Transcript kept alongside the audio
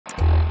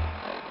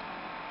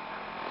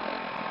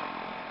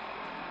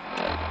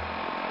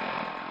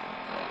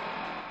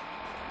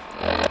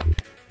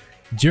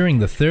During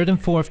the third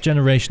and fourth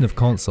generation of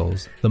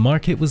consoles, the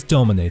market was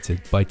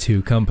dominated by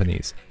two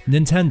companies,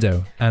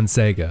 Nintendo and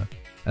Sega,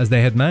 as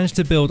they had managed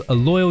to build a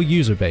loyal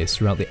user base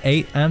throughout the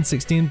 8 and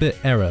 16-bit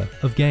era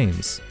of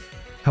games.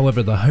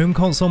 However, the home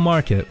console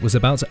market was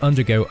about to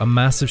undergo a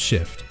massive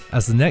shift,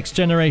 as the next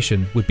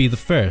generation would be the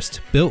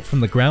first built from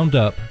the ground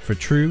up for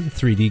true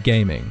 3D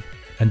gaming.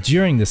 And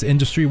during this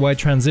industry-wide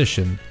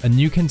transition, a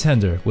new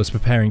contender was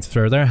preparing to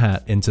throw their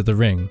hat into the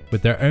ring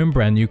with their own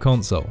brand new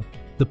console,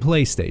 the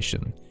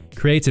PlayStation,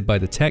 created by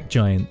the tech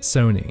giant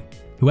Sony,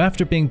 who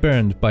after being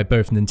burned by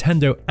both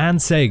Nintendo and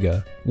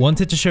Sega,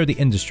 wanted to show the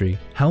industry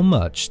how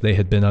much they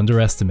had been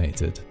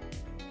underestimated.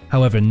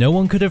 However, no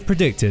one could have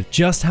predicted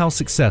just how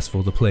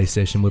successful the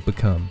PlayStation would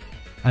become,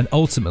 and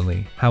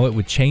ultimately how it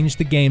would change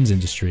the games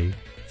industry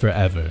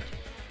forever.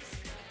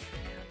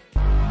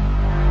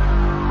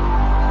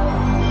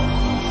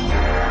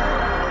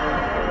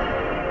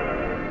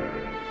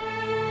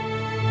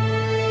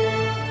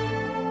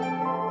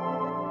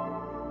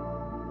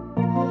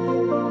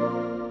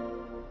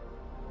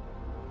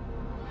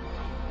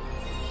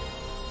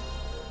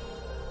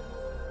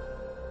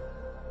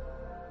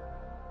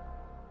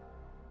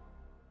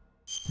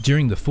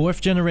 During the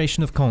fourth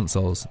generation of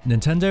consoles,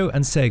 Nintendo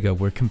and Sega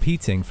were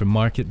competing for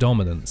market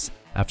dominance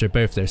after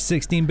both their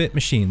 16-bit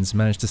machines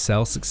managed to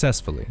sell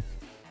successfully.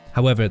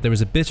 However, there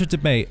was a bitter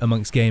debate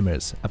amongst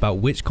gamers about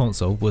which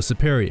console was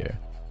superior.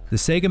 The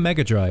Sega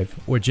Mega Drive,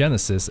 or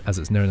Genesis as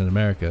it's known in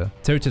America,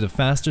 touted a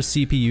faster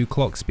CPU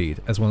clock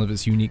speed as one of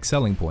its unique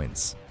selling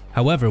points.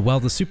 However, while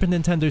the Super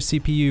Nintendo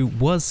CPU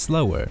was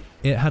slower,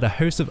 it had a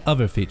host of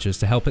other features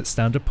to help it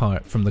stand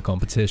apart from the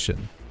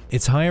competition.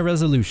 Its higher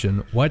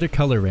resolution, wider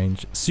color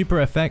range, Super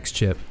FX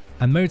chip,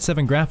 and Mode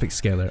 7 graphics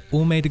scaler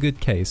all made a good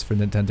case for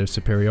Nintendo's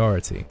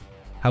superiority.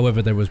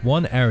 However, there was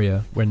one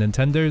area where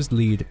Nintendo's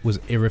lead was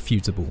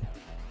irrefutable: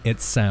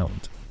 its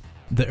sound.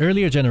 The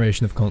earlier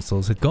generation of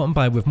consoles had gotten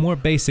by with more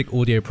basic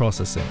audio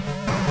processing.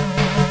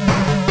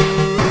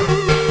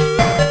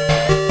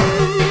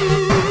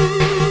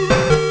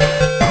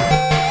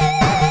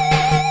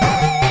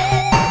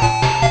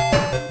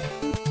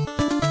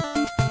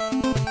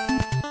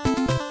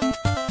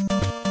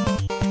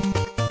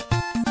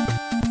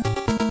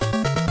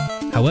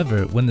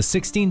 However, when the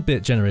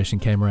 16-bit generation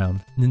came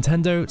around,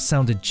 Nintendo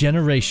sounded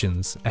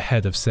generations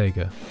ahead of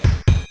Sega.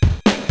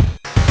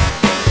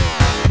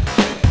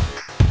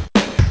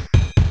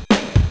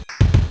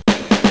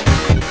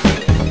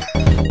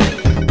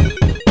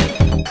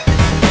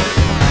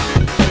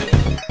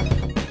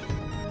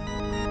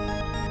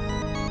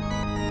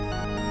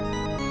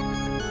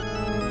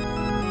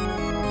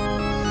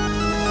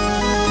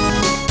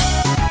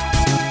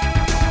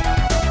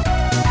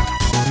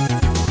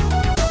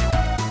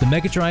 The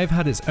Mega Drive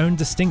had its own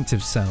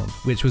distinctive sound,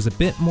 which was a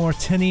bit more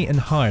tinny and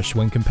harsh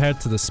when compared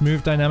to the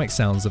smooth dynamic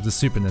sounds of the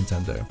Super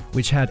Nintendo,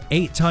 which had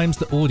 8 times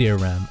the audio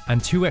RAM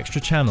and 2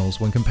 extra channels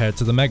when compared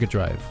to the Mega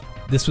Drive.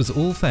 This was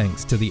all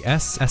thanks to the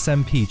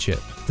SMP chip,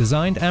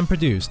 designed and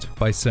produced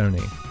by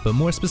Sony, but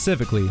more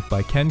specifically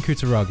by Ken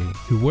Kutaragi,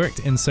 who worked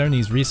in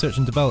Sony's research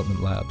and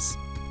development labs.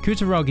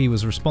 Kutaragi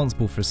was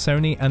responsible for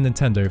Sony and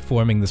Nintendo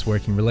forming this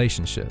working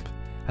relationship,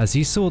 as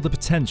he saw the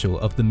potential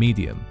of the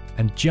medium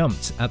and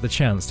jumped at the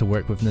chance to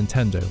work with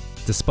Nintendo,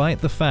 despite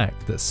the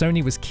fact that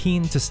Sony was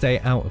keen to stay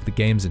out of the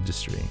games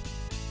industry.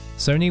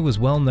 Sony was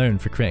well known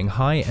for creating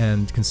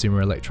high-end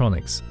consumer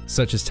electronics,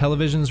 such as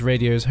televisions,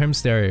 radios, home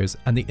stereos,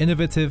 and the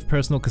innovative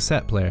personal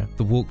cassette player,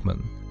 the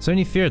Walkman.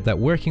 Sony feared that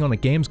working on a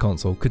games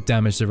console could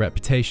damage their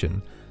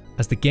reputation,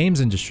 as the games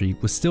industry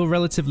was still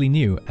relatively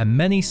new and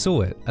many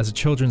saw it as a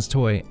children's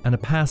toy and a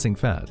passing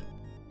fad.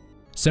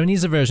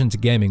 Sony's aversion to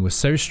gaming was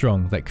so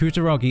strong that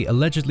Kutaragi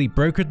allegedly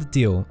brokered the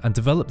deal and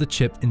developed the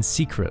chip in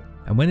secret,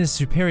 and when his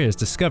superiors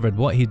discovered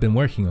what he'd been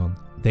working on,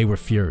 they were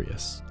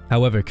furious.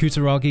 However,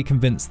 Kutaragi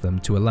convinced them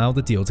to allow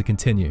the deal to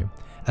continue,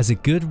 as a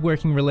good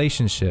working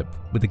relationship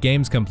with the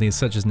games companies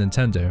such as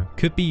Nintendo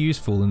could be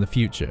useful in the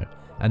future,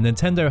 and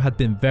Nintendo had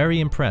been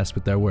very impressed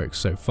with their work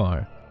so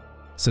far.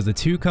 So the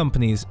two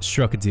companies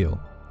struck a deal.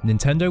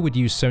 Nintendo would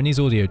use Sony's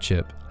audio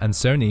chip, and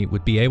Sony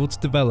would be able to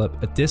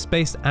develop a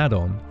disc-based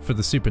add-on for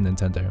the Super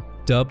Nintendo,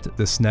 dubbed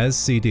the SNES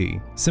CD,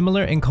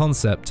 similar in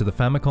concept to the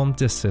Famicom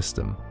Disk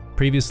System,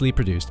 previously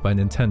produced by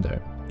Nintendo.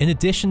 In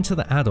addition to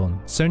the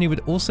add-on, Sony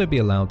would also be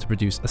allowed to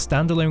produce a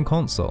standalone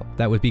console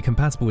that would be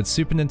compatible with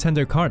Super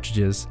Nintendo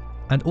cartridges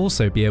and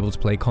also be able to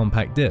play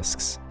compact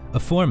discs, a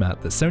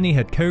format that Sony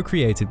had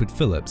co-created with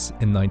Philips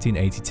in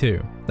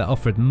 1982 that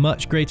offered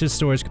much greater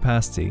storage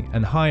capacity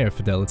and higher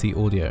fidelity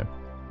audio.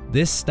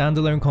 This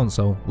standalone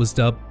console was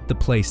dubbed the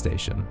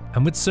PlayStation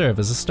and would serve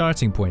as a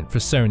starting point for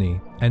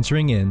Sony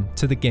entering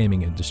into the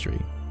gaming industry.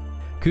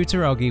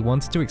 Kutaragi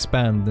wanted to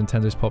expand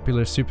Nintendo's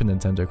popular Super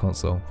Nintendo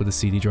console with a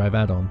CD drive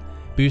add-on,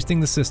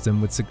 boosting the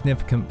system with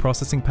significant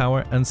processing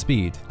power and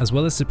speed, as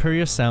well as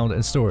superior sound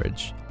and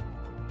storage.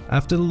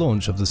 After the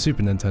launch of the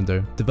Super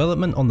Nintendo,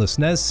 development on the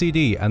SNES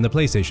CD and the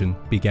PlayStation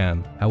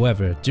began.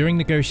 However, during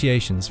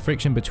negotiations,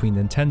 friction between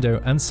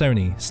Nintendo and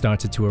Sony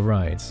started to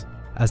arise,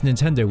 as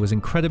Nintendo was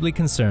incredibly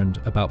concerned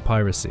about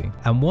piracy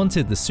and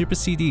wanted the Super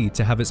CD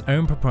to have its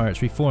own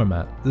proprietary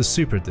format, the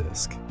Super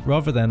Disc,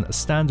 rather than a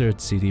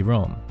standard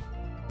CD-ROM.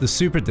 The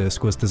Super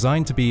Disc was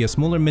designed to be a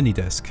smaller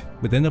mini-disc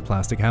within a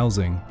plastic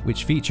housing,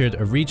 which featured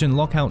a region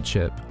lockout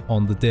chip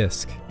on the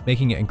disc,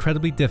 making it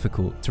incredibly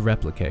difficult to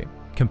replicate,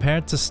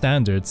 compared to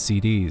standard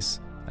CDs,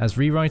 as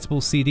rewritable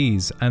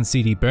CDs and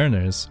CD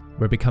burners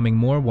were becoming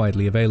more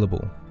widely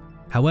available.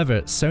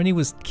 However, Sony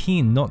was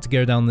keen not to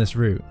go down this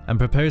route and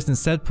proposed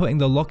instead putting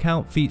the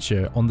lockout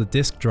feature on the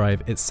disk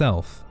drive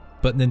itself,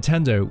 but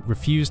Nintendo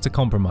refused to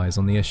compromise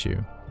on the issue.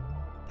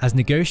 As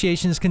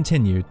negotiations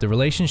continued, the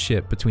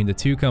relationship between the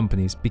two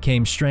companies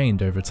became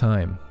strained over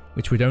time,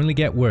 which would only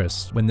get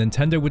worse when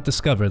Nintendo would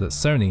discover that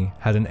Sony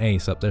had an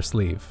ace up their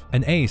sleeve,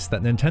 an ace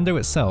that Nintendo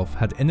itself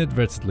had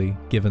inadvertently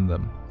given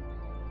them.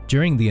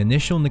 During the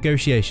initial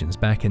negotiations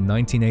back in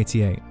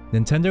 1988,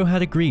 Nintendo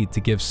had agreed to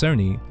give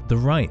Sony the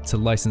right to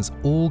license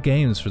all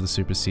games for the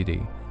Super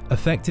CD,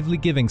 effectively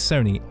giving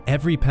Sony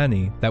every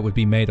penny that would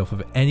be made off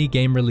of any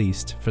game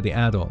released for the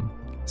add-on.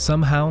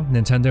 Somehow,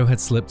 Nintendo had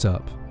slipped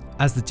up.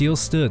 As the deal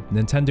stood,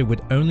 Nintendo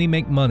would only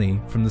make money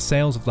from the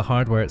sales of the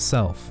hardware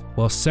itself,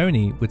 while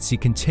Sony would see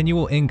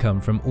continual income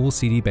from all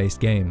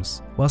CD-based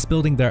games, whilst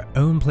building their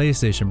own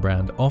PlayStation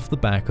brand off the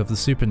back of the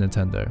Super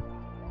Nintendo.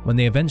 When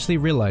they eventually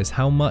realized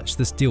how much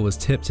this deal was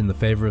tipped in the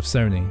favor of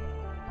Sony,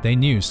 they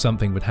knew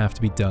something would have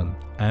to be done,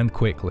 and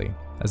quickly,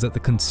 as at the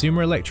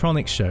Consumer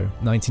Electronics Show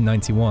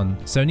 1991,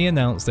 Sony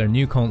announced their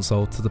new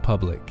console to the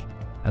public,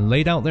 and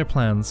laid out their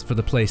plans for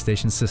the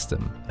PlayStation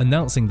system,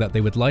 announcing that they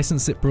would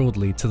license it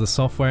broadly to the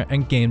software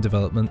and game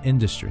development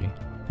industry,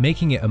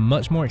 making it a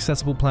much more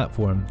accessible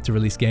platform to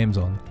release games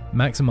on,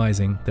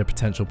 maximizing their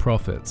potential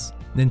profits.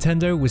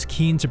 Nintendo was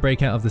keen to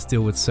break out of this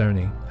deal with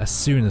Sony as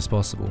soon as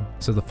possible,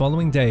 so the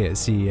following day at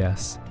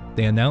CES,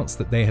 they announced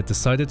that they had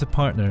decided to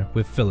partner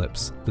with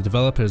Philips, the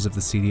developers of the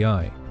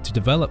CDI, to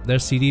develop their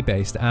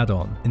CD-based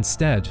add-on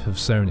instead of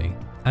Sony.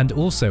 And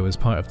also as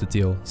part of the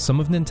deal, some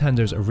of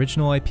Nintendo's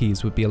original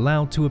IPs would be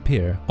allowed to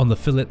appear on the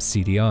Philips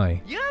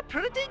CDI. You're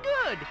pretty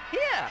good.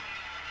 Here.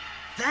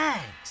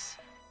 Thanks.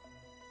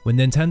 When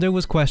Nintendo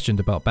was questioned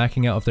about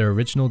backing out of their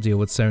original deal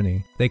with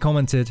Sony, they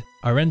commented,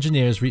 "Our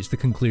engineers reached the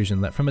conclusion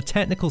that from a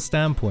technical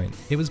standpoint,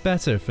 it was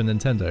better for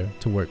Nintendo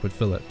to work with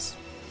Philips."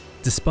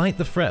 Despite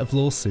the threat of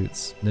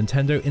lawsuits,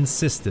 Nintendo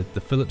insisted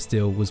the Philips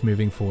deal was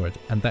moving forward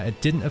and that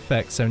it didn't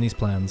affect Sony's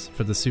plans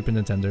for the Super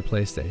Nintendo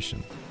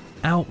PlayStation.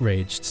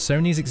 Outraged,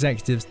 Sony's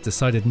executives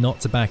decided not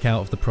to back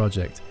out of the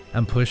project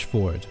and push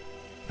forward.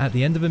 At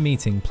the end of a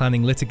meeting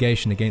planning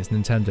litigation against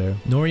Nintendo,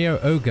 Norio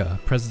Oga,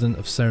 president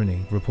of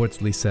Sony,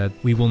 reportedly said,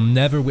 "We will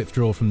never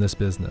withdraw from this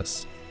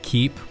business.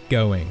 Keep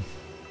going."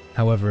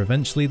 However,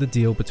 eventually the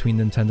deal between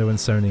Nintendo and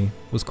Sony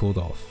was called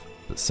off,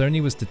 but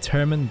Sony was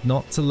determined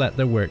not to let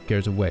their work go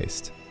to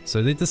waste,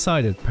 so they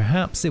decided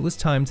perhaps it was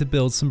time to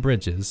build some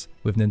bridges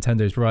with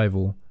Nintendo's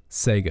rival,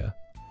 Sega.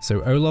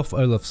 So Olof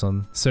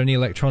Olofsson, Sony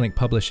Electronic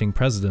Publishing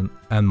president,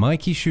 and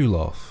Mikey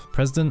Shuloff,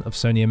 president of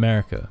Sony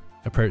America,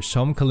 approached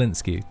Tom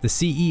Kalinske, the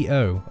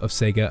CEO of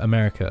Sega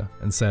America,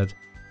 and said,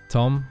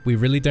 "Tom, we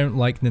really don't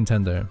like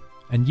Nintendo,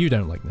 and you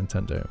don't like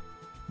Nintendo.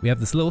 We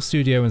have this little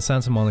studio in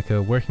Santa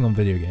Monica working on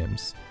video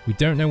games. We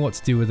don't know what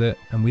to do with it,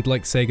 and we'd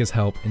like Sega's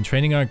help in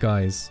training our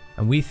guys,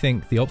 and we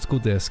think the optical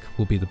disc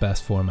will be the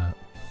best format."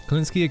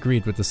 Kalinske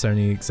agreed with the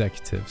Sony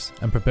executives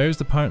and proposed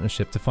a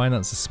partnership to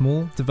finance a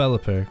small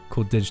developer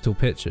called Digital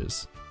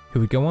Pictures, who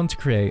would go on to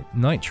create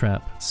Night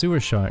Trap, Sewer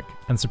Shark,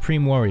 and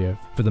Supreme Warrior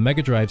for the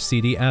Mega Drive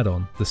CD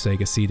add-on, the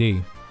Sega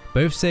CD.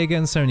 Both Sega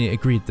and Sony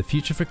agreed the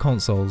future for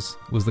consoles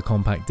was the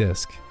compact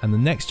disc, and the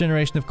next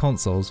generation of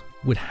consoles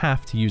would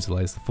have to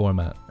utilize the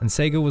format, and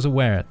Sega was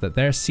aware that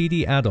their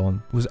CD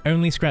add-on was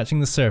only scratching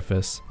the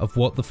surface of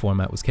what the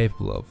format was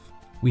capable of.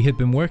 We had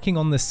been working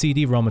on this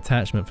CD-ROM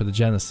attachment for the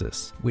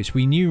Genesis, which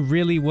we knew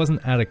really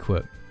wasn't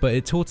adequate, but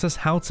it taught us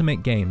how to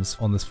make games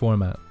on this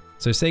format.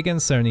 So Sega and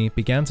Sony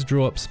began to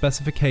draw up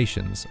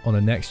specifications on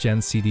a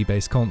next-gen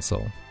CD-based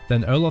console.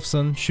 Then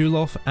Olofsson,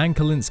 Shuloff, and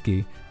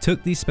Kalinske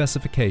took these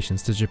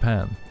specifications to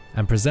Japan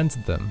and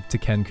presented them to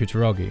Ken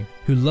Kutaragi,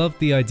 who loved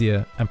the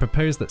idea and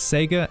proposed that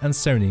Sega and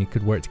Sony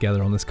could work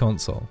together on this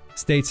console,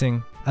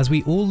 stating, "As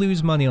we all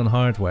lose money on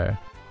hardware,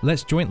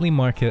 let's jointly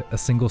market a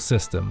single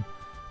system,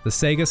 the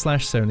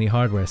Sega/Sony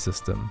hardware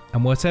system,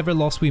 and whatever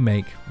loss we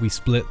make, we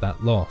split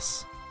that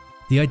loss."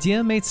 The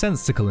idea made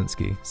sense to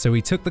Kalinske, so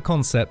he took the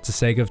concept to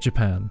Sega of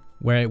Japan,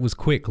 where it was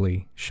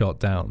quickly shot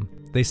down.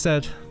 They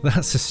said,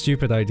 "That's a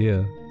stupid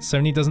idea.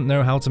 Sony doesn't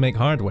know how to make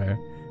hardware.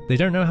 They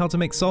don't know how to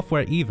make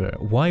software either.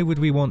 Why would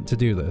we want to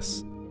do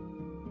this?"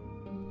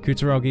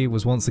 Kutaragi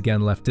was once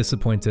again left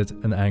disappointed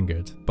and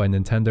angered by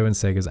Nintendo and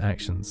Sega's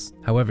actions.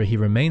 However, he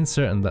remained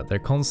certain that their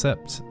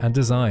concept and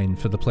design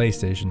for the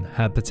PlayStation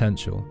had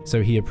potential,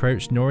 so he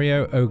approached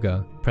Norio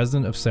Oga,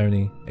 president of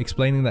Sony,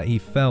 explaining that he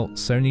felt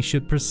Sony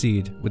should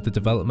proceed with the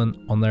development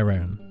on their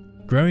own.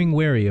 Growing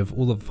weary of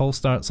all the false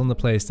starts on the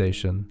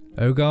PlayStation,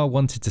 Oga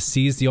wanted to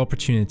seize the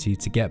opportunity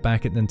to get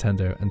back at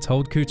Nintendo and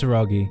told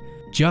Kutaragi,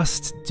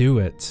 "Just do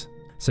it."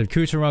 So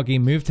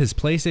Kutaragi moved his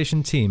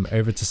PlayStation team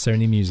over to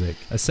Sony Music,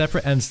 a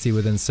separate entity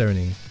within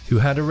Sony, who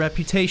had a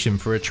reputation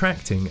for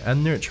attracting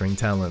and nurturing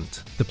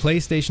talent. The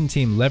PlayStation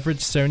team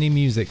leveraged Sony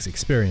Music's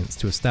experience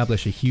to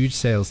establish a huge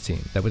sales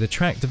team that would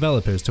attract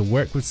developers to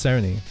work with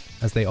Sony,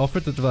 as they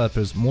offered the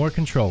developers more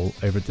control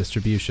over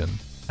distribution.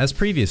 As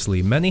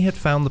previously, many had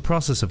found the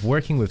process of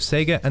working with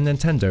Sega and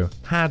Nintendo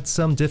had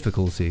some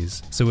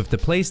difficulties, so with the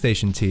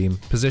PlayStation team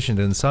positioned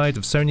inside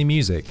of Sony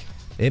Music,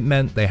 it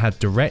meant they had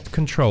direct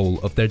control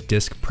of their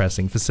disc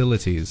pressing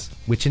facilities,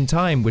 which in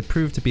time would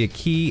prove to be a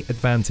key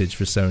advantage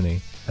for Sony,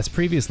 as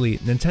previously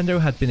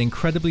Nintendo had been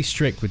incredibly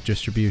strict with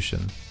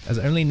distribution, as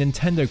only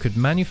Nintendo could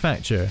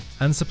manufacture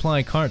and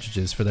supply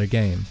cartridges for their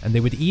game, and they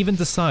would even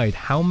decide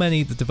how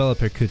many the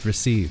developer could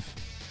receive.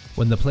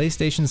 When the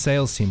PlayStation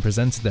sales team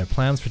presented their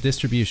plans for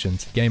distribution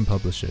to game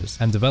publishers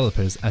and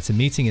developers at a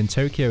meeting in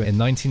Tokyo in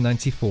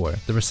 1994,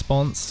 the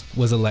response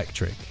was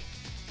electric.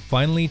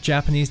 Finally,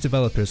 Japanese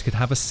developers could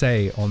have a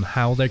say on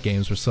how their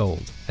games were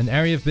sold, an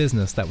area of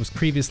business that was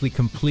previously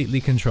completely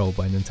controlled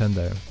by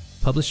Nintendo.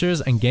 Publishers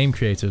and game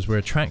creators were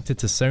attracted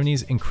to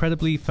Sony's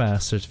incredibly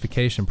fast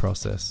certification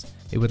process.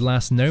 It would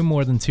last no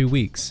more than 2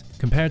 weeks,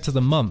 compared to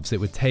the months it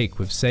would take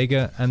with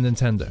Sega and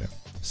Nintendo.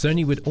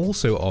 Sony would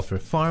also offer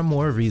far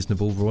more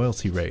reasonable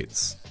royalty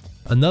rates.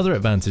 Another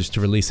advantage to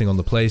releasing on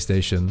the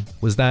PlayStation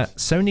was that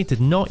Sony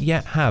did not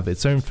yet have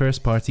its own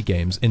first-party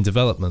games in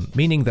development,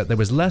 meaning that there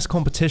was less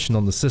competition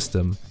on the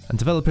system, and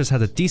developers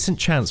had a decent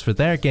chance for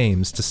their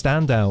games to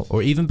stand out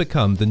or even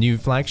become the new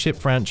flagship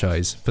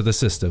franchise for the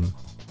system.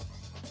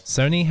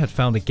 Sony had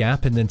found a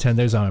gap in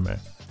Nintendo's armor,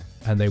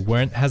 and they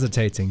weren't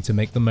hesitating to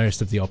make the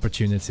most of the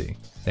opportunity.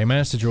 They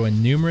managed to draw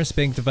in numerous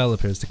big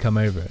developers to come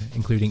over,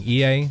 including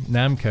EA,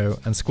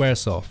 Namco, and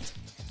Squaresoft.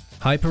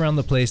 Hype around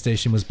the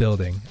PlayStation was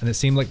building, and it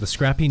seemed like the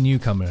scrappy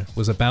newcomer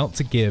was about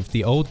to give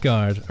the old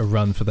guard a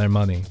run for their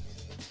money.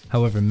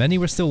 However, many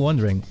were still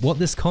wondering what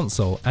this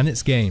console and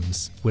its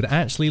games would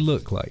actually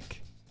look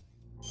like.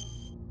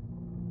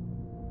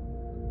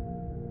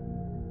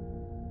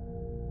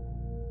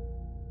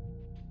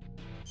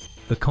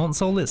 The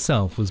console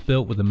itself was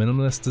built with a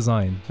minimalist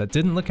design that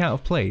didn't look out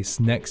of place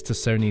next to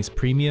Sony's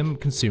premium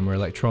consumer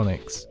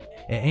electronics.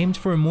 It aimed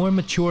for a more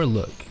mature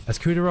look, as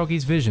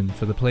Kutaragi's vision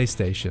for the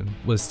PlayStation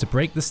was to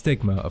break the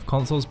stigma of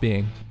consoles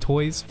being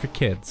toys for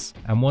kids,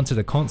 and wanted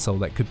a console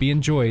that could be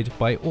enjoyed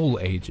by all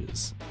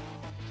ages.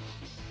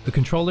 The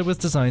controller was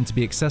designed to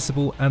be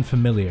accessible and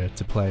familiar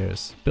to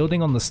players,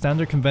 building on the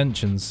standard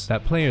conventions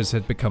that players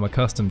had become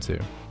accustomed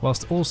to,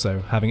 whilst also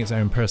having its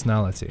own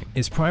personality.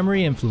 Its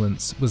primary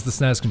influence was the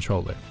SNES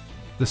controller.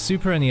 The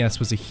Super NES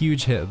was a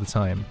huge hit at the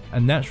time,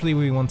 and naturally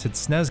we wanted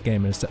SNES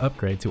gamers to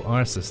upgrade to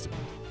our system.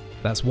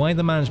 That's why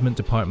the management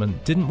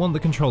department didn't want the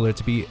controller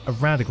to be a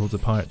radical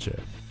departure.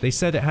 They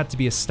said it had to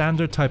be a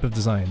standard type of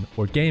design,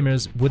 or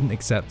gamers wouldn't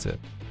accept it.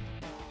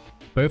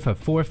 Both have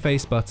 4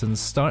 face buttons,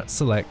 start,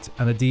 select,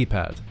 and a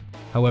D-pad.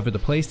 However, the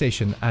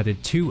PlayStation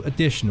added 2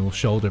 additional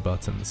shoulder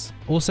buttons.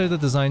 Also, the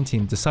design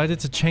team decided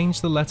to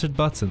change the lettered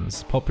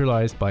buttons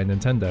popularized by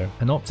Nintendo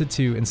and opted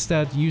to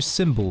instead use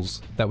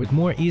symbols that would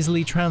more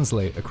easily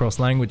translate across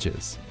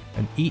languages,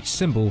 and each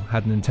symbol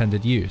had an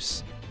intended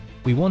use.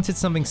 We wanted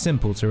something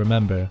simple to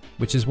remember,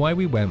 which is why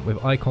we went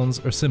with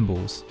icons or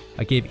symbols.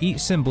 I gave each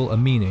symbol a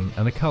meaning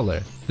and a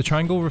color. The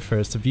triangle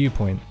refers to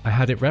viewpoint. I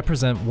had it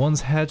represent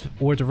one's head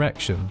or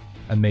direction,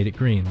 and made it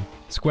green.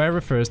 Square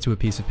refers to a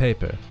piece of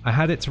paper. I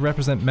had it to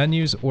represent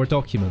menus or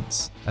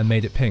documents, and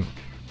made it pink.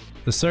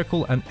 The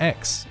circle and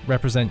X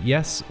represent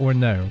yes or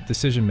no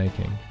decision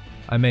making.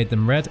 I made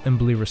them red and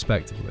blue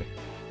respectively.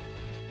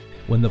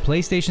 When the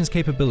PlayStation's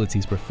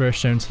capabilities were first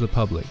shown to the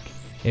public,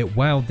 it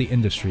wowed the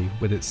industry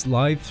with its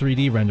live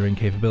 3D rendering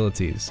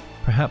capabilities,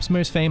 perhaps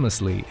most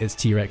famously its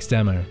T-Rex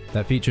demo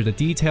that featured a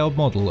detailed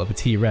model of a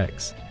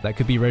T-Rex that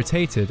could be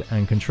rotated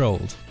and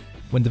controlled.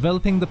 When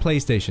developing the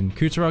PlayStation,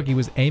 Kutaragi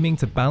was aiming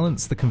to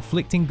balance the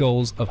conflicting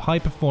goals of high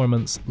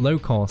performance, low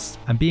cost,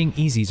 and being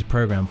easy to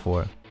program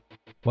for.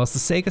 Whilst the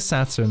Sega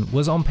Saturn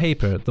was on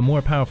paper the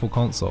more powerful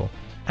console,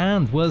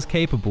 and was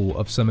capable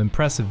of some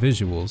impressive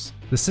visuals,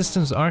 the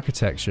system's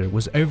architecture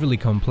was overly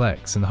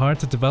complex and hard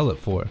to develop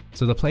for,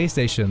 so the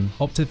PlayStation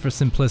opted for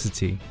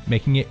simplicity,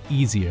 making it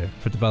easier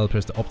for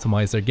developers to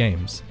optimize their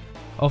games,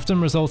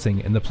 often resulting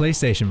in the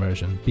PlayStation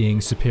version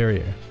being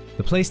superior.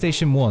 The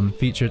PlayStation 1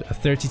 featured a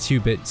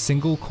 32-bit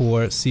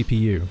single-core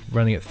CPU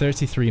running at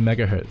 33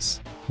 MHz.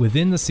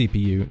 Within the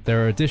CPU,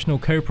 there are additional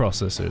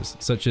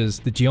coprocessors, such as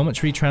the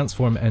Geometry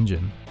Transform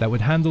Engine, that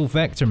would handle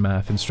vector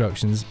math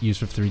instructions used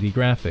for 3D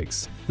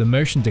graphics. The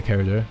Motion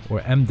Decoder,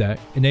 or MDEC,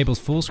 enables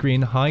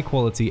full-screen,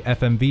 high-quality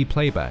FMV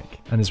playback,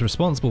 and is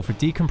responsible for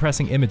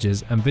decompressing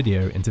images and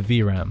video into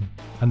VRAM.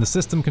 And the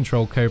System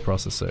Control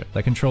coprocessor,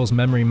 that controls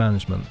memory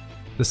management.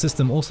 The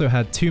system also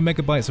had 2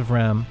 MB of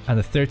RAM and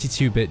a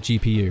 32-bit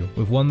GPU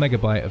with 1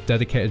 MB of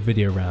dedicated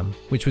video RAM,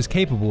 which was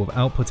capable of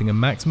outputting a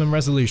maximum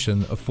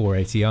resolution of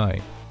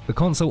 480i. The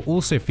console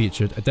also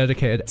featured a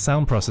dedicated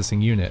sound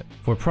processing unit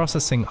for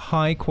processing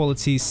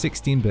high-quality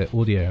 16-bit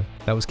audio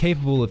that was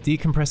capable of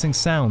decompressing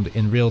sound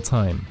in real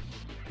time.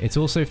 It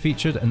also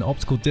featured an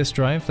optical disc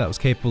drive that was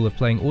capable of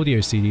playing audio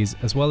CDs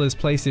as well as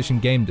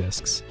PlayStation game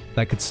discs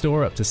that could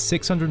store up to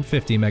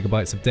 650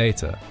 megabytes of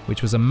data,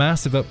 which was a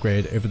massive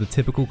upgrade over the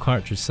typical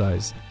cartridge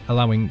size,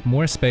 allowing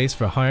more space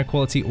for higher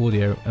quality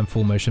audio and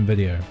full motion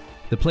video.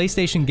 The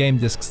PlayStation game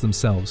discs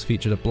themselves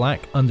featured a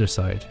black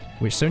underside,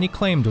 which Sony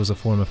claimed was a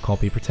form of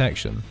copy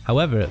protection.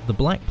 However, the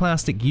black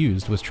plastic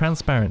used was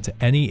transparent to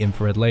any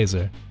infrared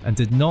laser, and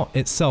did not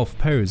itself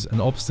pose an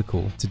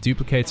obstacle to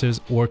duplicators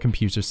or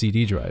computer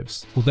CD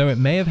drives, although it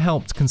may have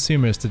helped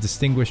consumers to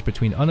distinguish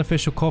between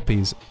unofficial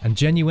copies and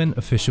genuine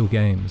official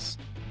games.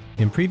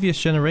 In previous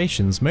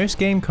generations, most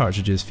game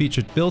cartridges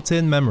featured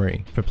built-in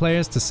memory for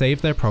players to save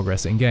their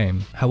progress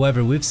in-game.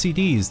 However, with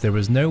CDs, there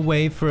was no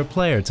way for a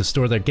player to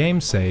store their game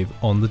save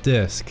on the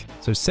disc,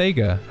 so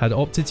Sega had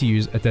opted to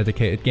use a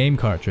dedicated game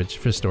cartridge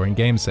for storing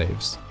game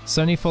saves.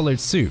 Sony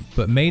followed suit,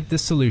 but made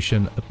this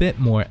solution a bit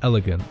more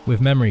elegant with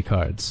memory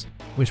cards,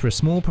 which were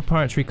small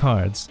proprietary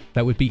cards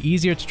that would be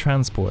easier to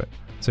transport,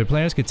 so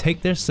players could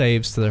take their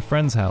saves to their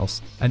friend's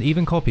house and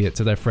even copy it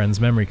to their friend's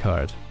memory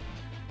card.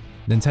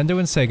 Nintendo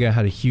and Sega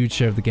had a huge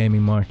share of the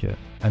gaming market,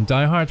 and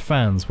die-hard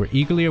fans were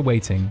eagerly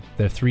awaiting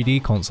their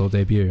 3D console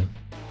debut.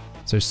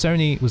 So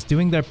Sony was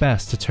doing their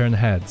best to turn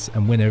heads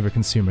and win over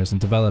consumers and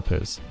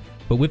developers.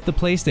 But with the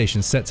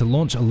PlayStation set to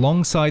launch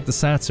alongside the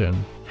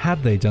Saturn,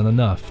 had they done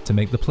enough to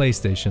make the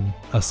PlayStation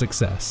a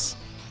success?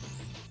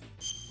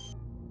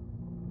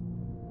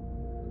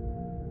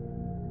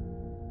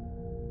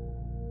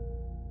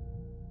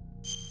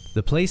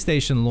 The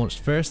PlayStation launched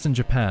first in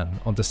Japan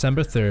on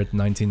December 3rd,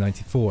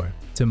 1994,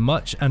 to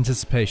much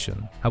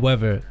anticipation.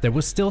 However, there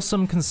was still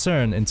some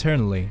concern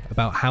internally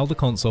about how the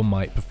console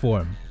might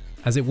perform,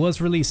 as it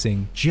was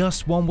releasing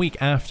just 1 week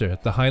after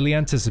the highly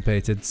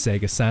anticipated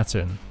Sega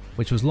Saturn,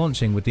 which was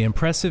launching with the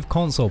impressive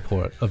console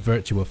port of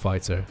Virtua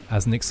Fighter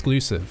as an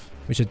exclusive,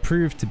 which had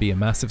proved to be a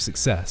massive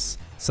success,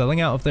 selling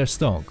out of their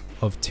stock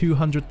of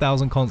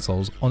 200,000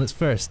 consoles on its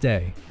first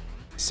day.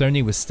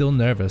 Sony was still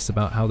nervous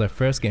about how their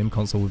first game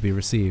console would be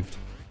received,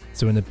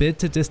 so in a bid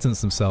to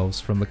distance themselves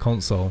from the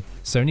console,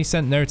 Sony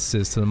sent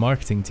notices to the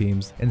marketing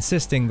teams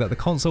insisting that the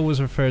console was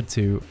referred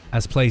to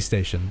as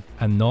PlayStation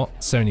and not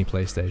Sony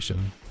PlayStation,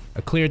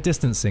 a clear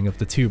distancing of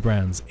the two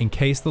brands in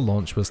case the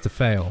launch was to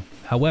fail.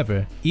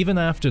 However, even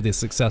after the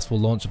successful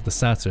launch of the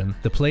Saturn,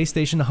 the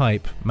PlayStation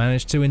hype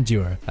managed to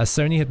endure, as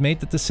Sony had made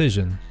the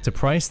decision to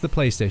price the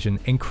PlayStation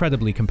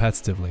incredibly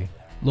competitively,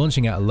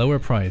 launching at a lower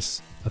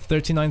price of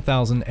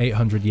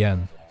 39,800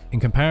 yen, in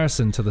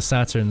comparison to the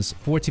Saturn's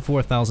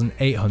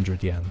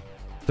 44,800 yen.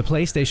 The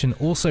PlayStation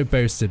also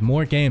boasted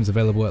more games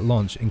available at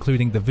launch,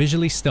 including the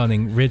visually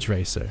stunning Ridge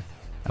Racer,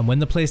 and when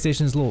the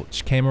PlayStation's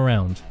launch came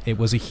around, it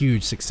was a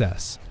huge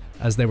success,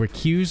 as there were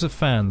queues of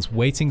fans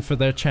waiting for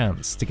their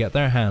chance to get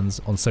their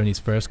hands on Sony's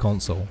first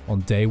console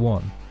on day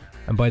one,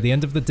 and by the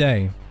end of the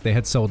day, they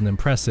had sold an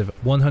impressive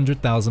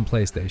 100,000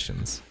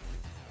 PlayStations.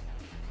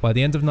 By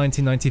the end of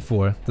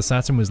 1994, the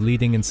Saturn was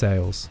leading in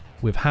sales,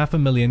 with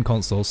 500,000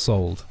 consoles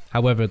sold.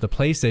 However, the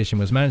PlayStation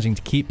was managing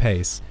to keep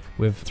pace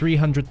with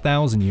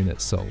 300,000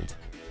 units sold.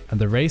 And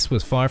the race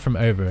was far from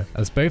over,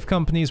 as both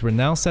companies were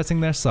now setting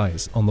their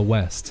sights on the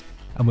West.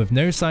 And with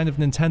no sign of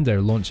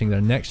Nintendo launching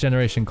their next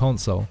generation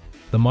console,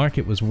 the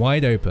market was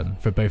wide open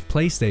for both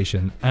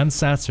PlayStation and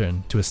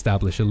Saturn to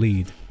establish a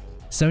lead.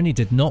 Sony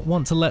did not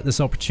want to let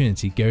this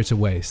opportunity go to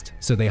waste,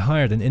 so they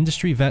hired an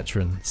industry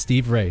veteran,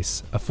 Steve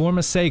Race, a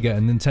former Sega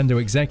and Nintendo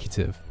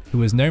executive who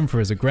was known for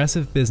his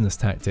aggressive business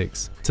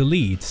tactics, to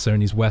lead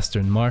Sony's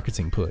Western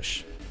marketing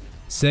push.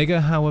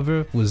 Sega,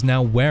 however, was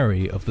now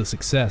wary of the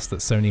success that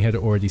Sony had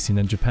already seen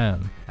in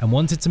Japan, and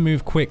wanted to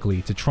move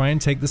quickly to try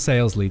and take the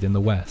sales lead in the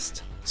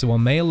West. So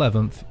on May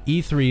 11th,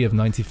 E3 of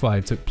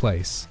 '95 took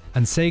place,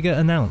 and Sega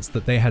announced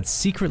that they had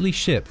secretly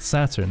shipped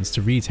Saturns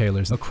to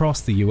retailers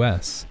across the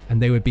US,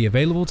 and they would be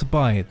available to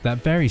buy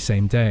that very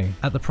same day,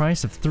 at the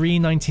price of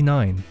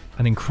 $399,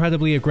 an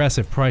incredibly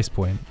aggressive price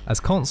point, as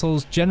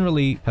consoles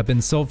generally have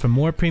been sold for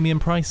more premium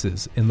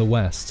prices in the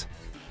West.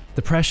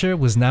 The pressure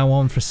was now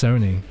on for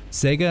Sony.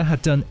 Sega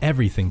had done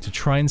everything to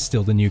try and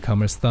steal the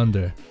newcomers'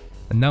 thunder,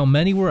 and now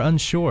many were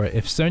unsure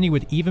if Sony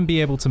would even be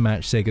able to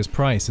match Sega's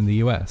price in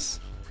the US.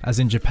 As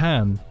in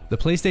Japan, the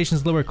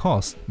PlayStation's lower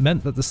cost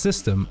meant that the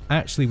system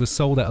actually was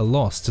sold at a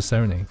loss to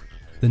Sony.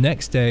 The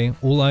next day,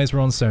 all eyes were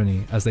on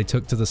Sony as they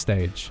took to the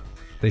stage.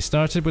 They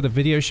started with a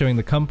video showing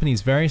the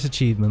company's various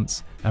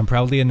achievements and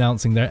proudly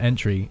announcing their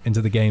entry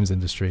into the games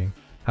industry.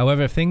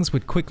 However, things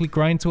would quickly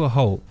grind to a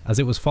halt as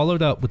it was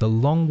followed up with a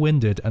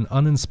long-winded and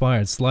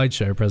uninspired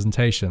slideshow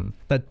presentation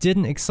that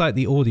didn't excite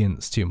the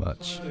audience too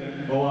much.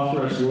 All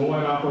authorized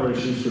worldwide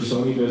operations for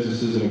Sony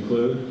businesses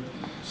include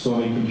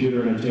Sony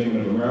Computer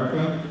Entertainment of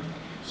America,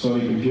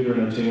 Sony Computer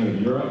Entertainment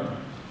of Europe,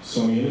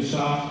 Sony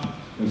InnoSoft,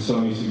 and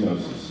Sony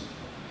Psygnosis.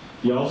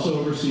 He also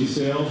oversees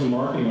sales and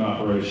marketing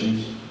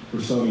operations for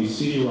Sony's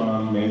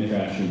CD-ROM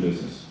manufacturing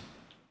business.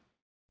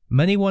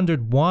 Many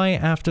wondered why,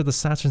 after the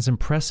Saturn's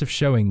impressive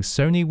showing,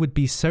 Sony would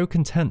be so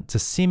content to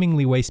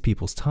seemingly waste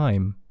people's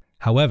time.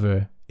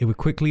 However, it would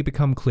quickly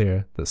become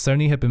clear that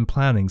Sony had been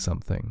planning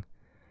something.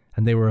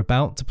 and they were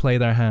about to play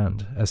their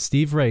hand as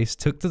Steve Race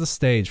took to the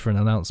stage for an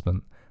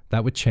announcement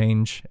that would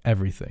change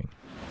everything.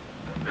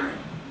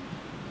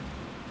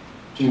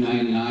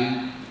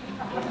 $2.99.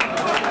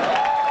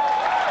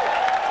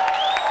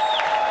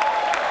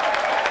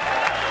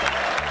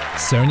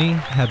 Sony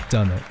had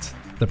done it.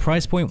 The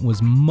price point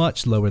was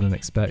much lower than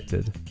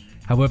expected.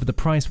 However, the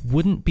price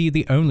wouldn't be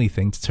the only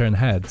thing to turn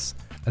heads,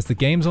 as the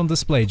games on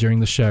display during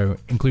the show,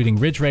 including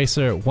Ridge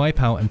Racer,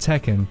 Wipeout and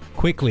Tekken,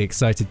 quickly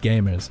excited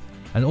gamers,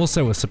 and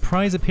also a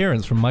surprise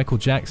appearance from Michael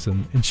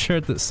Jackson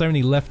ensured that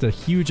Sony left a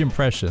huge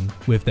impression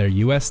with their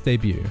US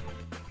debut.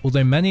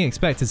 Although many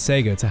expected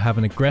Sega to have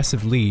an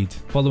aggressive lead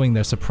following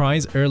their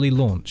surprise early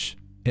launch,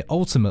 it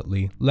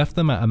ultimately left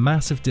them at a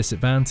massive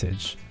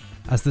disadvantage,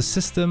 as the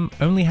system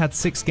only had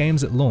 6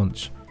 games at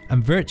launch,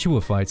 and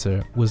Virtua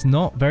Fighter was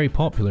not very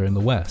popular in the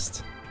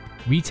West.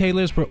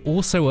 Retailers were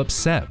also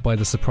upset by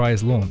the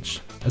surprise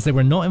launch, as they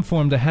were not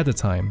informed ahead of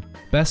time.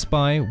 Best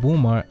Buy,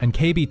 Walmart, and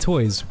KB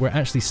Toys were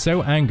actually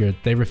so angered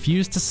they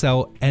refused to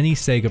sell any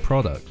Sega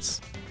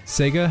products.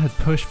 Sega had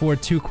pushed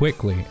forward too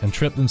quickly and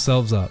tripped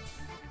themselves up,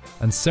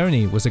 and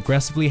Sony was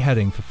aggressively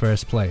heading for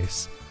first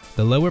place.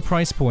 The lower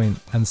price point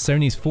and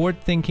Sony's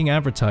forward-thinking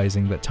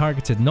advertising that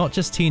targeted not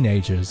just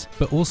teenagers,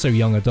 but also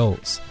young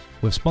adults,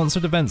 with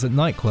sponsored events at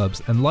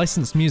nightclubs and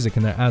licensed music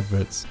in their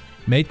adverts,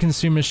 made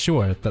consumers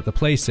sure that the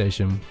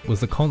PlayStation was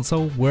the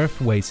console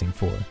worth waiting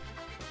for.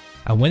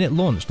 And when it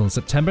launched on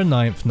September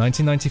 9th,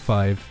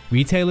 1995,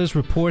 retailers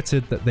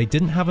reported that they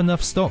didn't have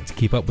enough stock to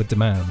keep up with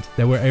demand.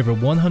 There were over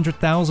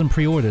 100,000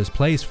 pre-orders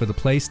placed for the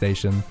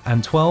PlayStation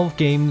and 12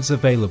 games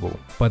available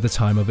by the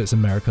time of its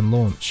American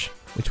launch,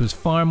 which was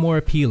far more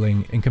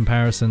appealing in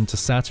comparison to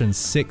Saturn's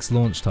 6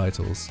 launch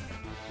titles.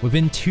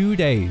 Within 2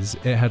 days,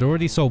 it had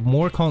already sold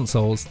more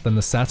consoles than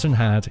the Saturn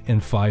had in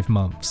 5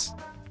 months.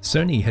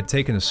 Sony had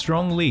taken a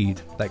strong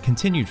lead that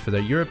continued for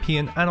their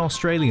European and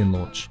Australian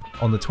launch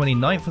on the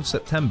 29th of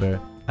September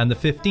and the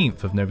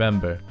 15th of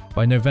November.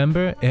 By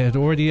November, it had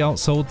already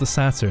outsold the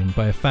Saturn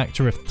by a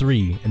factor of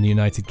 3 in the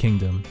United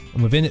Kingdom,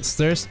 and within its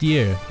first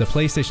year, the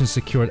PlayStation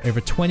secured over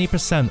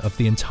 20% of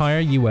the entire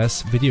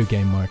US video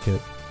game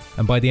market.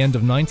 And by the end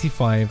of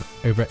 '95,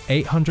 over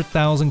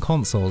 800,000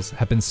 consoles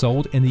had been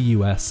sold in the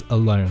US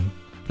alone.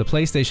 The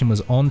PlayStation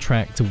was on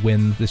track to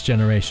win this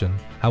generation.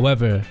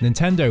 However,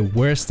 Nintendo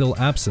were still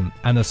absent,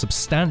 and a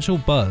substantial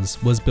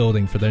buzz was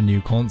building for their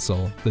new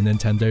console, the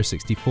Nintendo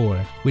 64,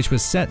 which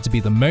was set to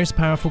be the most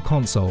powerful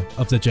console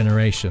of the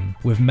generation,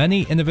 with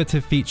many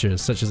innovative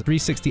features such as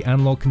 360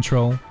 analog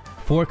control,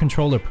 4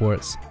 controller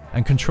ports,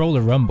 and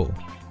controller rumble.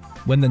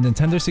 When the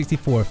Nintendo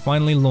 64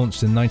 finally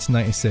launched in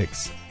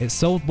 1996, it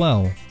sold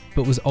well,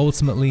 but was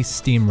ultimately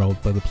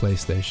steamrolled by the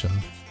PlayStation.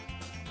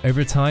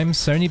 Over time,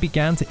 Sony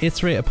began to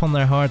iterate upon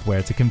their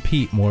hardware to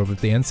compete more with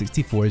the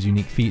N64's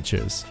unique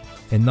features.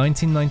 In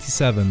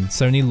 1997,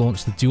 Sony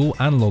launched the dual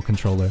analog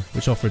controller,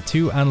 which offered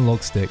 2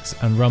 analog sticks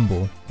and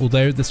rumble,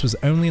 although this was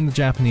only in the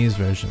Japanese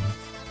version.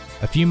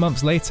 A few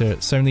months later,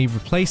 Sony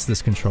replaced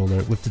this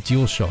controller with the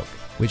DualShock,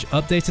 which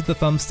updated the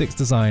thumbstick's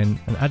design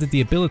and added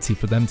the ability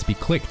for them to be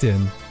clicked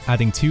in,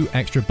 adding 2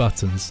 extra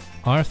buttons,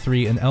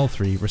 R3 and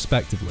L3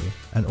 respectively,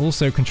 and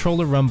also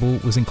controller rumble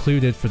was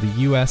included for the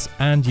US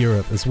and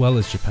Europe as well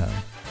as Japan.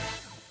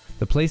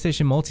 The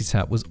PlayStation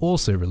Multitap was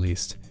also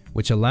released,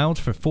 which allowed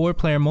for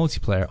 4-player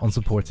multiplayer on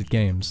supported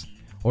games,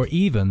 or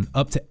even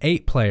up to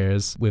 8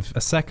 players with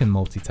a second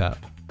multitap.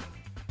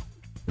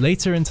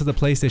 Later into the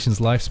PlayStation's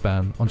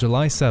lifespan, on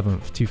July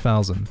 7th,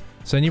 2000,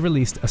 Sony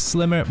released a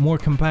slimmer, more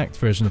compact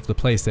version of the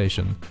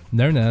PlayStation,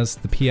 known as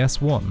the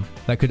PS1,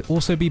 that could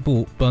also be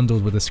bought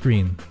bundled with a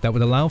screen, that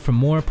would allow for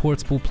more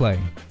portable play.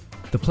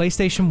 The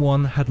PlayStation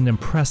 1 had an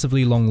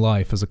impressively long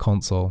life as a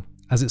console,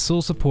 as it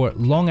saw support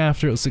long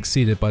after it was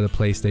succeeded by the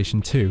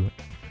PlayStation 2,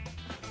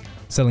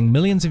 selling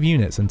millions of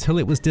units until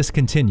it was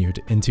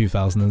discontinued in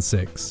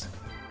 2006.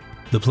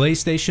 The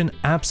PlayStation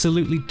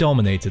absolutely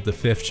dominated the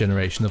 5th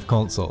generation of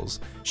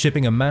consoles,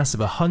 shipping a massive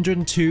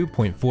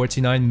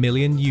 102.49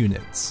 million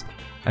units.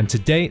 And to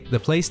date, the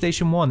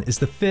PlayStation 1 is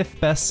the 5th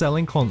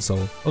best-selling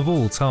console of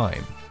all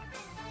time.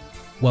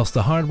 Whilst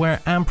the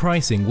hardware and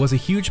pricing was a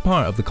huge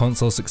part of the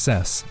console's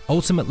success,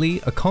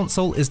 ultimately a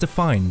console is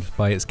defined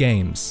by its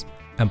games.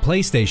 And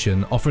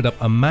PlayStation offered up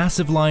a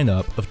massive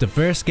lineup of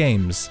diverse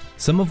games,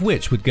 some of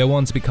which would go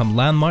on to become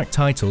landmark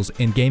titles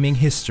in gaming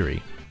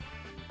history.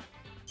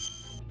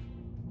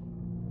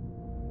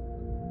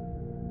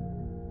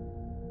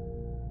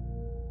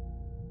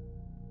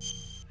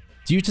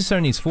 Due to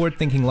Sony's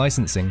forward-thinking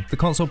licensing, the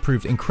console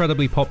proved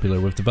incredibly popular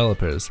with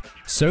developers.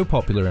 So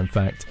popular, in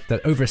fact,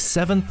 that over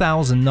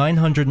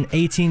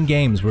 7,918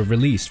 games were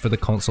released for the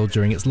console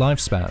during its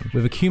lifespan,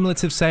 with a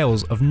cumulative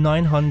sales of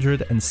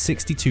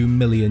 962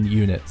 million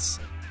units.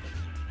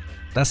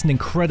 That's an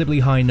incredibly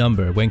high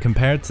number when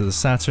compared to the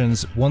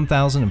Saturn's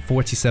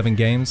 1,047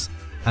 games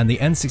and the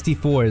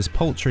N64's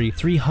paltry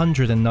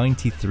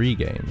 393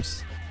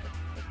 games.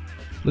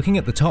 Looking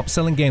at the top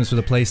selling games for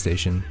the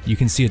PlayStation, you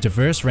can see a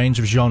diverse range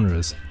of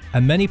genres,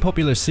 and many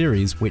popular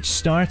series which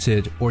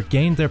started or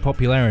gained their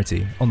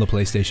popularity on the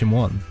PlayStation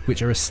 1,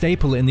 which are a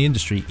staple in the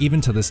industry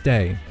even to this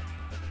day.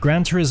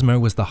 Gran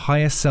Turismo was the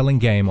highest selling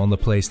game on the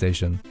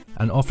PlayStation,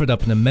 and offered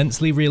up an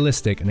immensely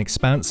realistic and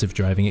expansive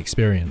driving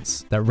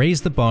experience that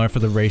raised the bar for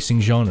the racing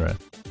genre,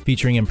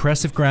 featuring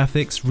impressive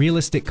graphics,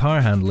 realistic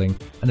car handling,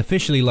 and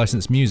officially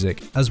licensed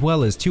music, as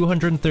well as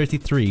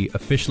 233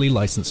 officially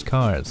licensed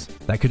cars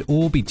that could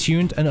all be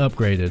tuned and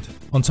upgraded.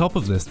 On top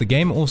of this, the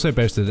game also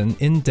boasted an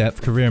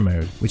in-depth career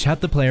mode, which had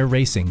the player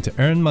racing to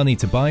earn money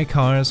to buy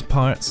cars,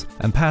 parts,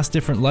 and pass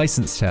different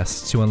license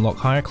tests to unlock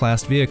higher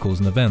class vehicles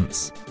and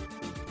events.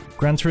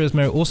 Gran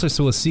Turismo also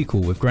saw a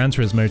sequel with Gran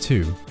Turismo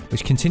 2,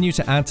 which continued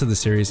to add to the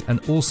series and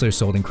also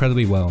sold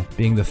incredibly well,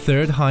 being the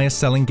third highest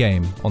selling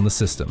game on the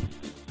system.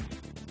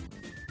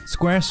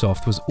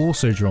 Squaresoft was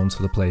also drawn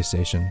to the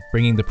PlayStation,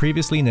 bringing the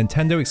previously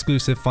Nintendo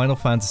exclusive Final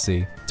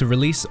Fantasy to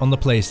release on the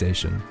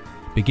PlayStation,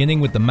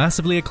 beginning with the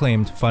massively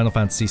acclaimed Final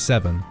Fantasy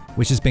VII,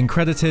 which has been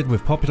credited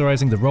with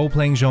popularizing the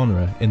role-playing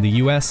genre in the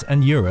US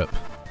and Europe,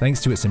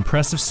 thanks to its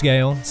impressive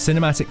scale,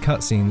 cinematic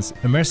cutscenes,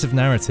 immersive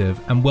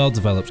narrative, and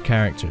well-developed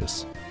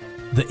characters.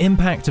 The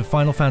impact of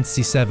Final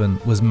Fantasy VII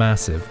was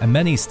massive, and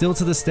many still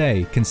to this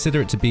day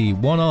consider it to be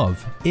one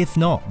of, if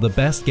not the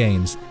best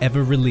games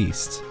ever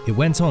released. It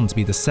went on to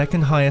be the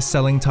second highest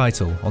selling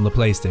title on the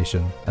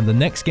PlayStation, and the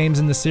next games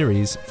in the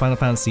series, Final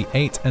Fantasy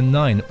VIII and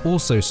IX,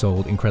 also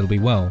sold incredibly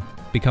well,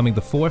 becoming the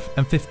 4th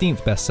and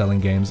 15th best selling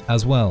games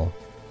as well.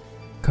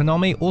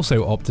 Konami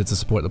also opted to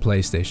support the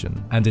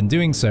PlayStation, and in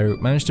doing so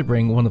managed to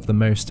bring one of the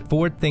most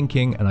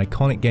forward-thinking and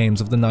iconic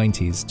games of the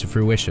 90s to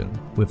fruition,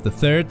 with the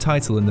third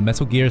title in the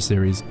Metal Gear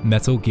series,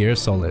 Metal Gear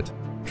Solid,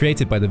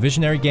 created by the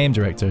visionary game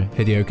director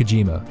Hideo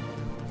Kojima.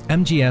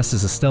 MGS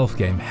is a stealth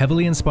game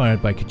heavily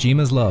inspired by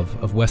Kojima's love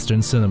of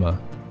Western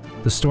cinema.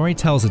 The story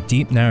tells a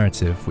deep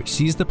narrative which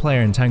sees the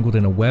player entangled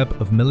in a web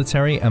of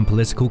military and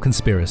political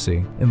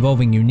conspiracy,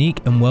 involving unique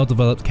and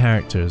well-developed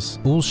characters,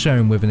 all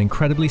shown with an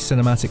incredibly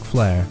cinematic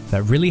flair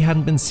that really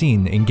hadn't been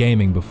seen in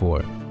gaming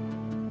before.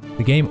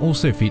 The game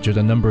also featured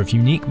a number of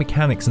unique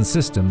mechanics and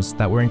systems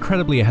that were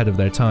incredibly ahead of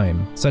their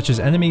time, such as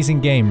enemies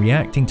in-game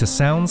reacting to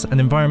sounds and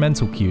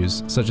environmental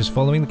cues, such as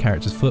following the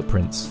character's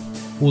footprints.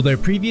 Although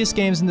previous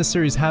games in the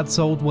series had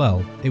sold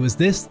well, it was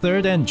this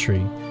third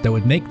entry that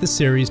would make the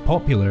series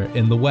popular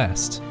in the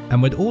West,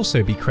 and would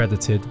also be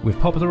credited with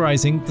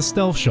popularizing the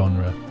stealth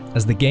genre,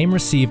 as the game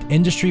received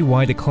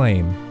industry-wide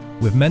acclaim,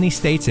 with many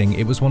stating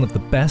it was one of the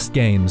best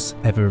games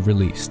ever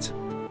released.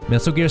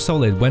 Metal Gear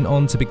Solid went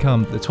on to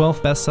become the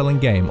 12th best-selling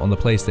game on the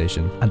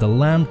PlayStation, and a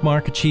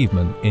landmark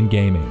achievement in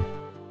gaming.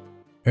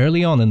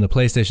 Early on in the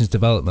PlayStation's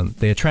development,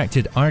 they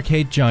attracted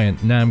arcade giant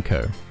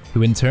Namco,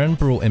 who in turn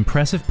brought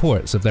impressive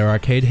ports of their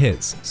arcade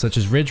hits, such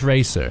as Ridge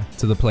Racer,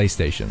 to the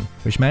PlayStation,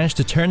 which managed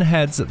to turn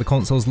heads at the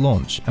console's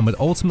launch and would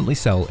ultimately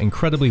sell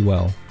incredibly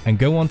well, and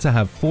go on to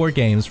have 4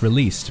 games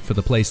released for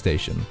the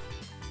PlayStation.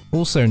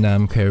 Also,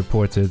 Namco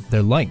ported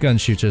their light gun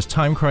shooters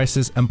Time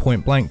Crisis and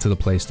Point Blank to the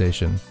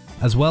PlayStation,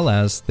 as well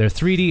as their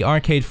 3D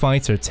arcade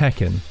fighter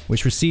Tekken,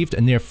 which received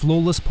a near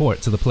flawless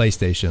port to the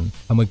PlayStation,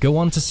 and would go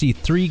on to see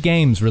 3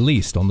 games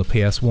released on the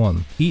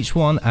PS1, each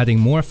one adding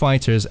more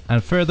fighters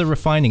and further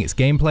refining its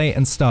gameplay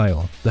and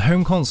style. The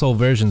home console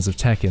versions of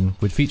Tekken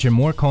would feature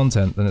more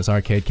content than its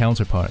arcade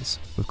counterparts,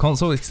 with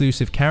console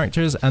exclusive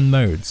characters and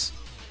modes.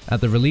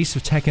 At the release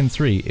of Tekken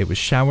 3, it was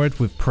showered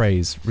with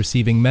praise,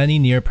 receiving many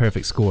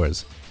near-perfect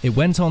scores. It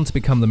went on to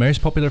become the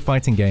most popular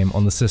fighting game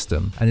on the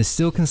system, and is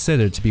still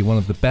considered to be one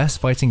of the best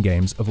fighting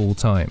games of all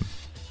time.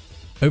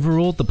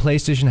 Overall, the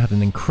PlayStation had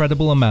an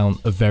incredible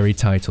amount of varied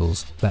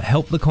titles that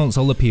helped the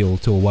console appeal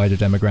to a wider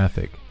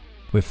demographic,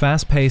 with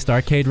fast-paced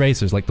arcade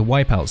racers like the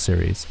Wipeout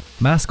series,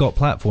 mascot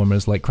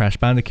platformers like Crash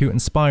Bandicoot and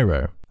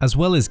Spyro, as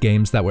well as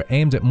games that were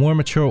aimed at more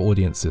mature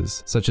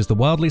audiences, such as the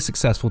wildly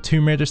successful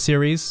Tomb Raider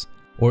series,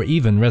 or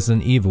even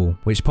Resident Evil,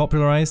 which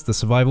popularized the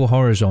survival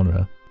horror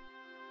genre.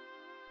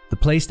 The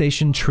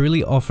PlayStation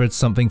truly offered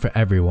something for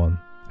everyone,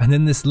 and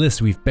in this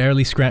list we've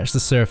barely scratched the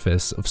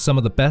surface of some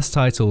of the best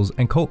titles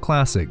and cult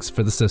classics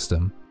for the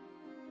system.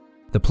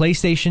 The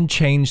PlayStation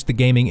changed the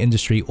gaming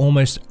industry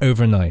almost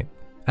overnight.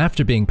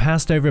 After being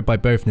passed over by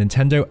both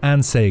Nintendo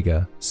and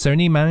Sega,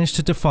 Sony managed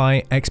to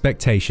defy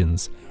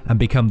expectations and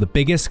become the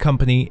biggest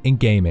company in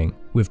gaming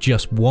with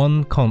just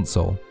one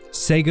console.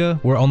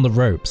 Sega were on the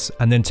ropes,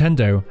 and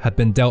Nintendo had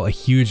been dealt a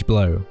huge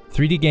blow.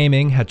 3D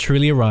gaming had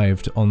truly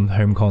arrived on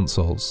home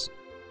consoles.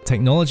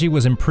 Technology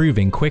was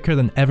improving quicker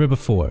than ever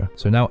before,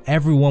 so now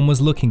everyone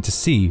was looking to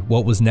see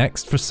what was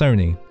next for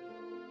Sony.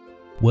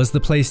 Was the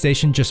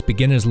PlayStation just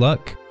beginner's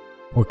luck?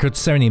 Or could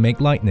Sony make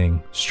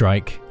lightning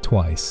strike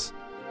twice?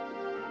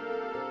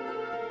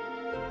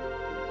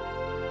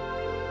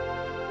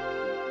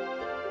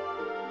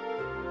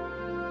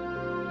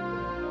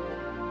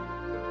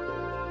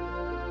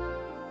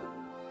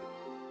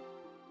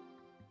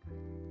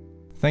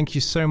 Thank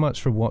you so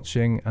much for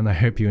watching, and I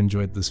hope you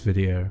enjoyed this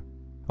video.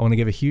 I want to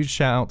give a huge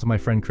shout out to my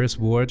friend Chris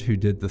Ward, who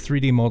did the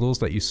 3D models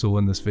that you saw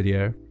in this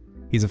video.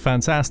 He's a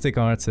fantastic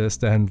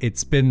artist, and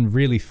it's been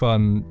really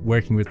fun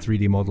working with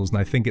 3D models, and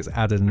I think it's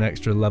added an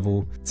extra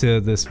level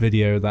to this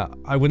video that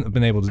I wouldn't have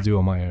been able to do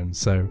on my own.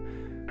 So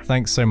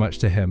thanks so much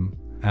to him.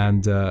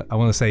 And I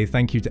want to say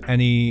thank you to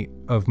any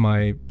of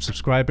my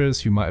subscribers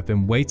who might have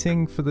been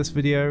waiting for this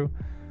video.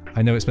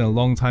 I know it's been a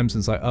long time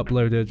since I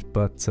uploaded,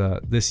 but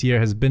this year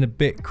has been a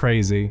bit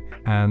crazy,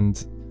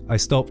 and I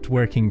stopped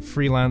working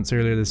freelance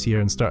earlier this year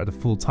and started a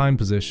full-time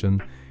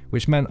position,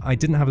 which meant I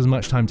didn't have as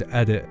much time to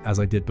edit as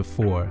I did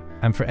before.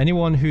 And for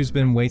anyone who's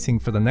been waiting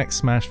for the next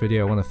Smash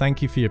video, I want to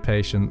thank you for your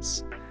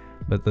patience,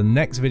 but the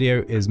next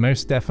video is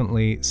most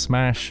definitely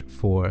Smash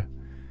 4.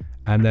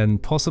 And then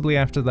possibly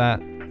after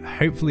that,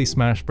 hopefully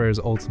Smash Bros.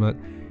 Ultimate,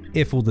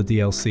 if all the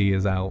DLC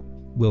is out.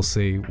 We'll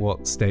see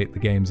what state the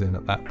game's in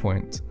at that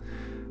point.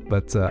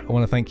 But I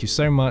want to thank you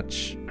so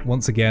much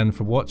once again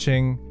for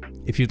watching.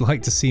 If you'd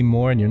like to see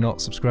more and you're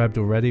not subscribed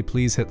already,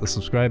 please hit the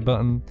subscribe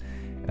button.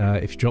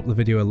 If you drop the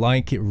video a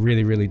like, it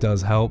really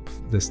does help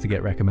this to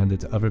get recommended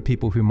to other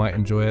people who might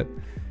enjoy it.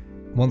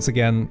 Once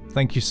again,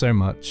 thank you so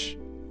much,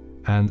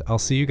 and I'll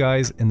see you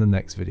guys in the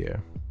next video.